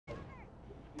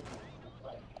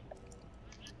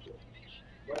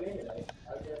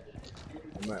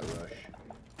I might rush.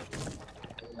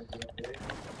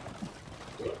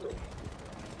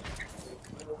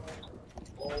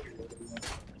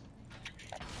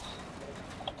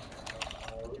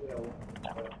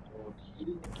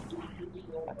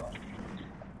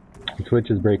 Twitch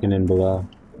is breaking in below.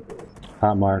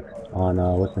 Hot mark on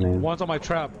what's the name? One's on my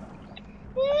trap.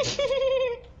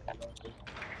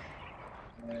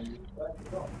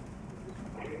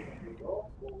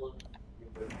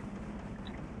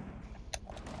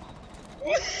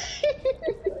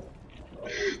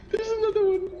 There's another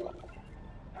one.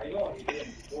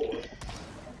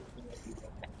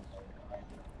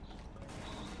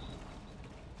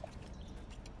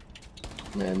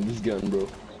 Man, this gun, bro.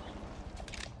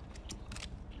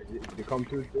 They come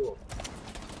through the door.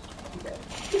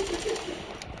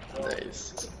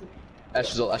 Nice.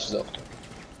 Ashes off, ashes off.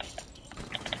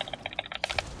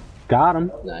 Got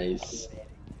him. Nice.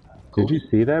 Did you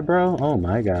see that, bro? Oh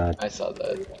my god. I saw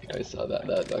that. I saw that.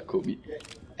 That Kobe.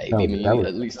 Hey, That maybe was- you that need was-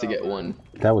 at least to get one.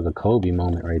 That was a Kobe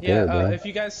moment right Yeah, there, bro. if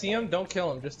you guys see him, don't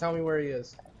kill him. Just tell me where he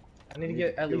is. I need to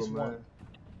get at least one.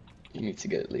 You need to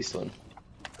get at least one.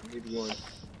 I need one.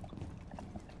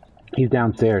 He's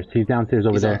downstairs. He's downstairs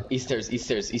over He's there. on East stairs, East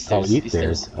stairs, East Oh, stairs, East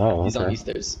stairs. Oh, He's on okay. East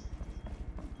stairs.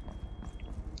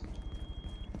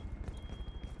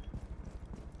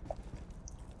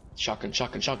 Shotgun,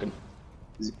 shotgun, shotgun.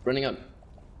 He's running up.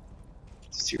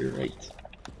 He's to your right.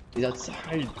 He's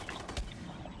outside.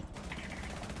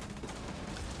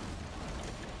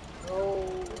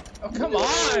 Oh, come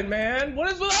on, man.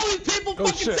 What is with all these people Oh,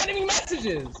 fucking shit. sending me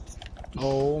messages?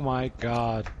 Oh my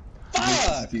god.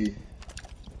 Fuck! Into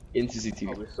Oh,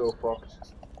 CCTV. we're so fucked.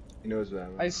 He knows where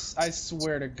I'm at. I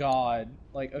swear to God,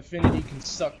 like, Affinity can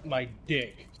suck my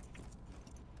dick.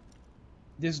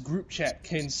 This group chat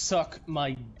can suck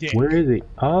my dick. Where is he?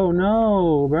 Oh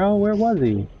no, bro. Where was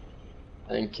he?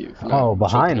 Thank you. for Oh, not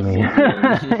behind choking me.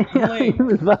 a phone. He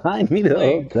was behind me the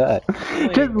whole Link. time.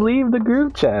 Link. Just leave the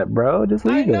group chat, bro. Just I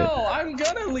leave it. know, I'm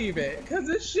gonna leave it, because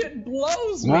this shit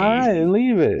blows me. Alright,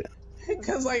 leave it.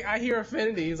 Because, like, I hear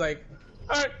Affinity, he's like,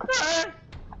 hey,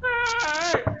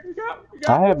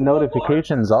 I have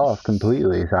notifications off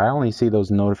completely, so I only see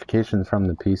those notifications from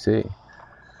the PC.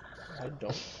 I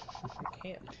don't. I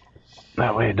can't.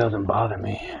 That way it doesn't bother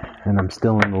me, and I'm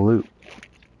still in the loop.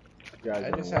 Guys,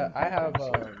 I just have,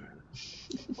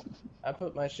 I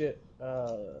put my shit,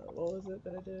 what was it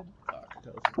that I did? Fuck, I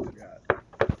totally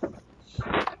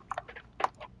forgot.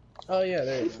 Oh yeah,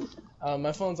 there you go.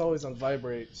 My phone's always on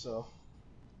vibrate, so.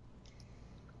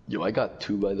 Yo, I got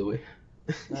 2 by the way.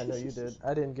 I know you did.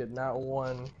 I didn't get not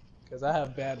one, because I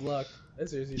have bad luck. I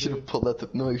seriously You should do. have pulled out the.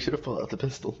 No, you should have pulled out the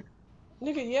pistol.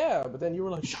 Nigga, yeah, but then you were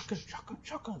like, shotgun, shotgun,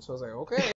 shotgun. So I was like, okay.